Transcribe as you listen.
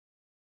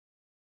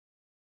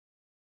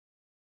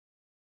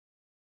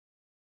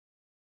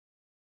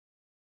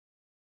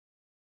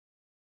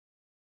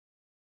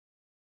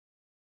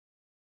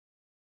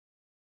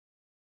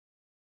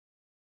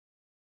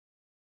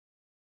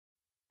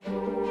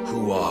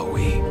Who are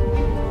we?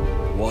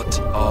 What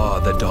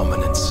are the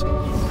dominants?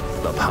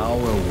 The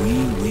power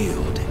we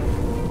wield,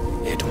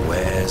 it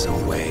wears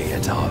away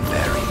at our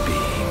very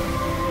being.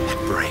 It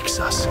breaks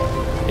us.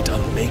 It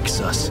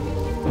unmakes us,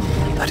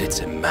 that its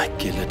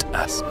immaculate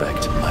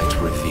aspect might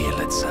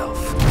reveal itself.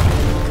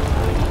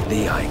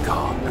 The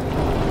icon.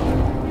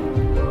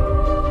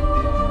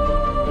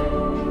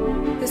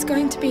 There's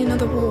going to be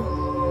another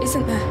war,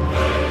 isn't there?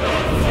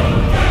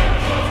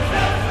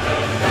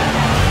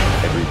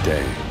 Every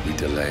day we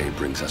delay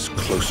brings us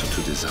closer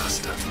to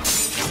disaster.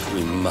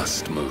 We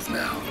must move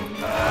now.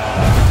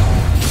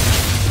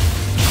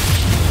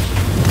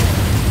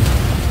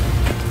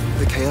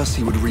 The chaos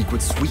he would wreak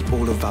would sweep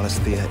all of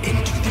Valisthea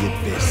into the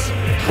abyss.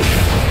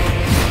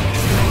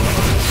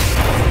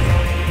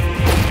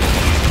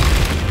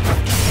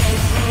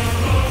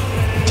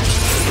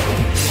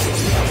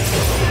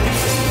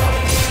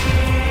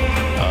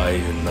 I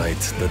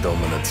unite the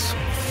dominants,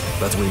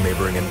 that we may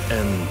bring an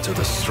end to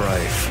the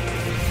strife,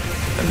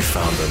 and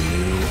found a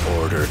new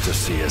order to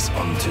see us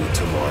unto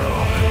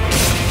tomorrow.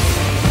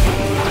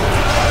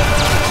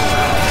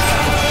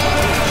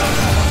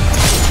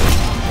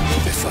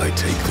 If I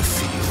take the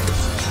field,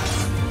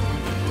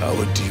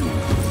 our duel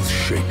will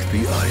shake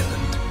the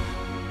island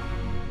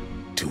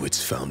to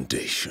its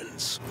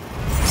foundations.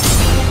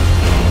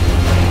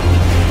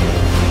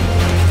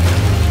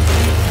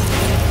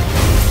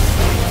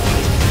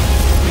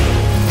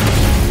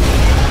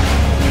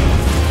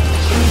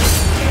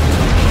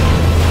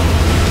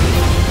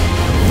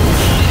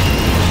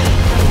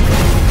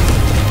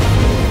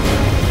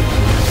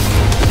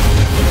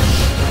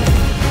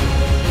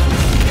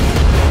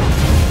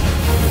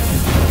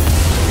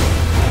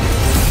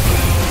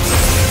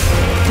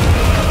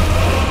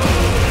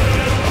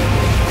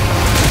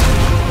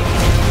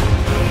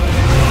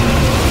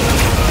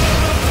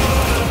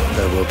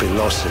 Be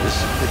losses,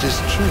 it is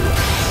true.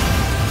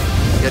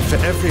 Yet for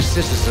every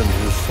citizen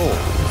who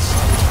falls,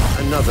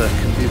 another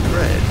can be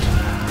bred.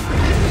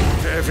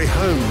 For every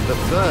home that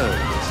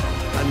burns,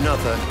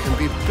 another can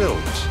be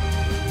built.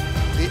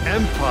 The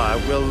Empire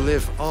will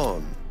live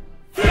on.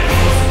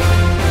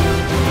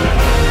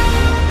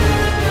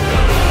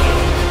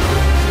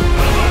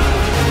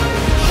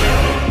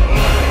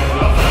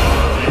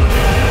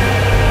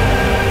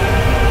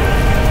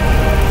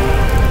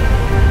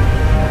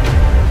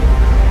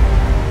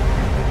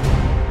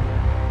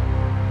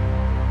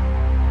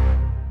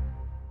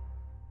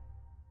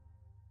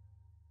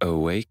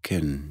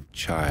 Awaken,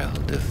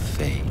 child of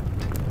fate.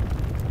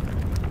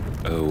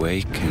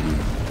 Awaken,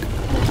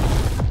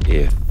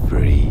 if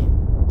free.